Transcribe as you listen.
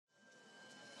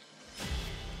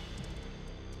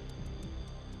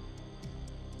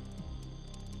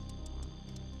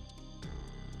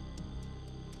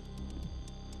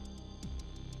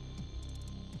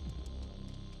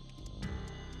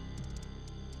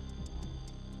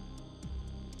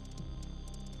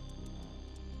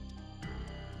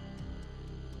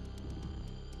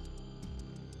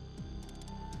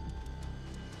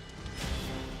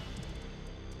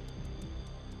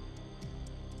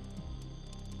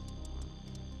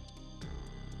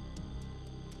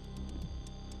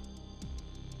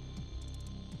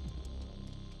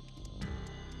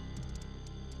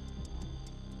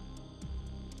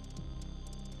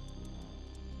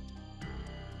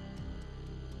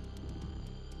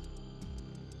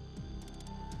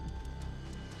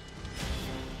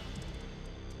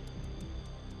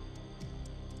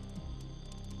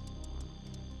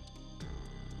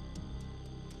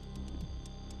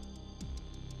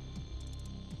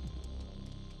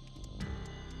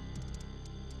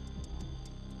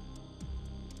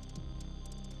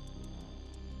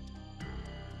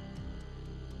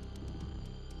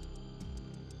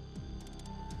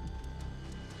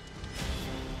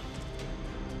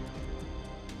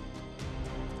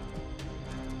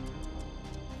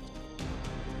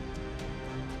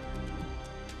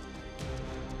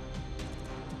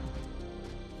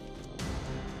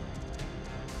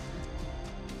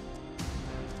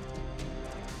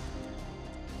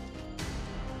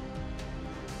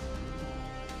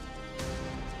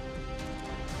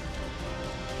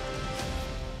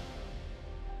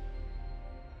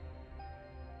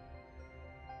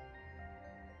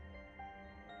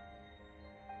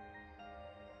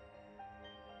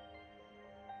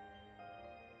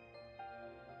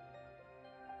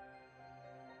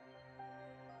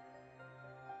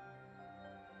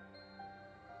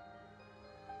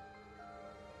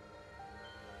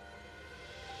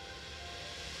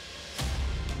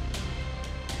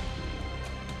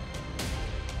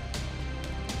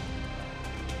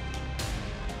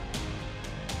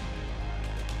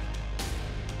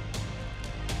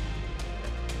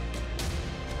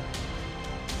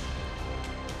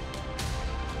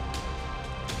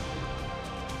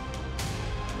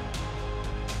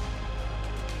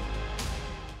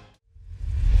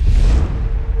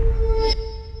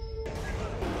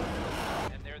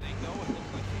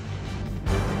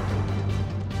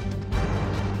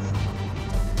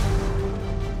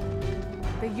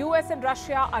US and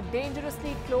Russia are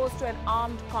dangerously close to an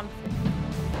armed conflict.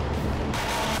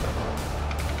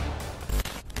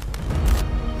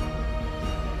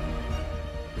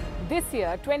 This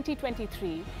year,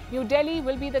 2023, New Delhi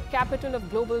will be the capital of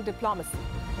global diplomacy.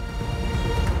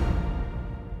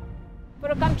 For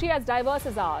a country as diverse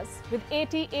as ours, with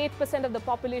 88% of the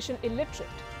population illiterate,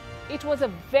 it was a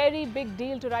very big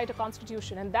deal to write a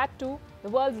constitution, and that too, the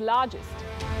world's largest.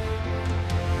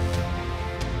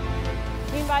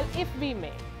 Meanwhile, if we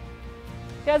may,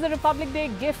 here's a Republic Day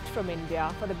gift from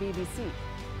India for the BBC.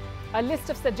 A list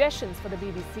of suggestions for the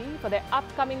BBC for their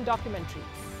upcoming documentaries.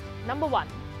 Number 1,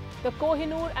 the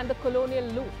Kohinoor and the colonial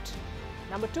loot.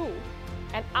 Number 2,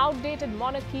 an outdated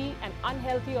monarchy and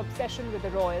unhealthy obsession with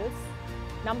the royals.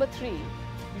 Number 3,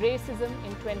 racism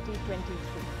in 2023.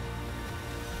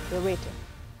 We're waiting.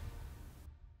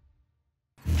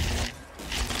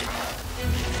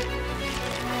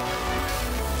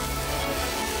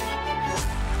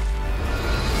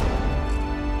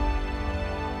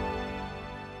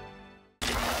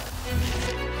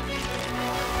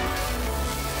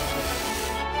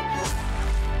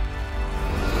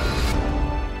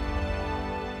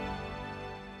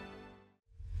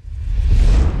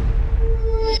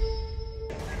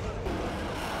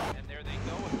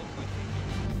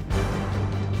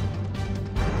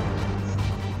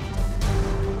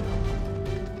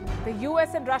 The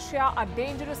US and Russia are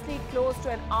dangerously close to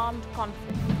an armed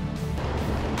conflict.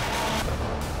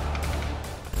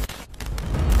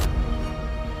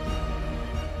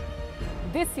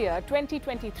 This year,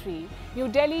 2023, New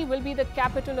Delhi will be the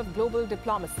capital of global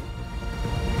diplomacy.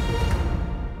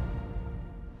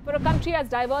 For a country as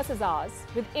diverse as ours,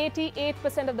 with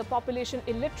 88% of the population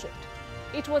illiterate,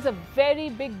 it was a very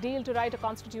big deal to write a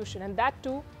constitution, and that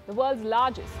too, the world's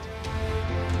largest.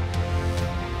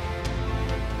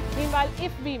 Meanwhile,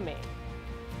 if we may,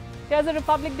 here's a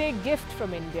Republic Day gift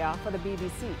from India for the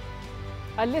BBC.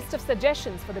 A list of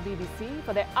suggestions for the BBC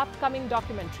for their upcoming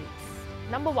documentaries.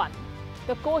 Number 1,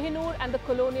 the Kohinoor and the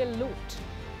colonial loot.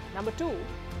 Number 2,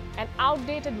 an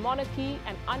outdated monarchy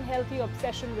and unhealthy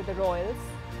obsession with the royals.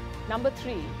 Number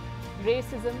 3,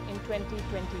 racism in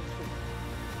 2023.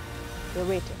 We're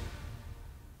waiting.